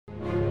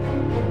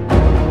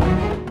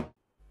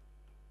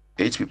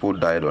8 people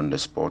died on the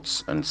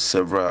spot and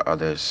several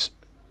others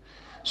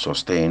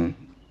sustained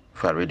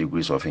 5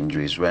 degrees of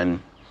injuries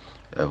when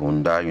a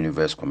Hyundai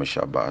Universe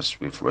commercial bus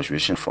with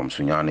registration from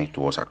Sunyani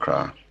towards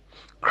Accra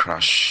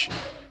crashed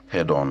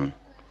head-on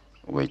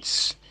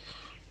with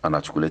an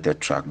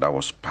articulated truck that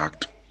was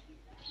parked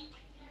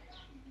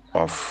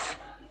off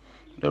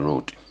the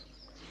road.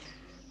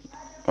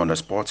 On the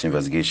spot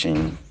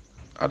investigation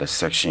at the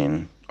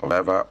section, the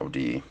driver of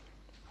the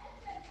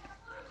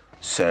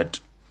said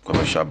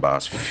commercial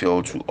bus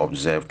failed to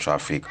observe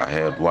traffic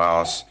ahead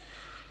whilst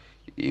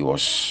he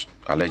was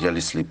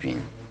allegedly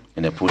sleeping.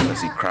 In the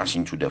process, he crashed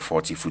into the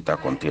 40-footer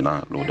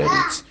container loaded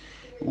with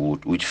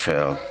wood, which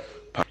fell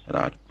and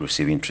are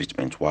receiving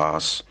treatment,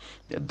 whilst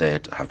the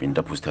dead have been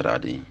deposited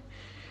at the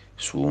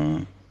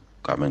Suhum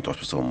Government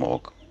Hospital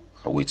morgue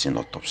awaiting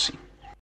autopsy.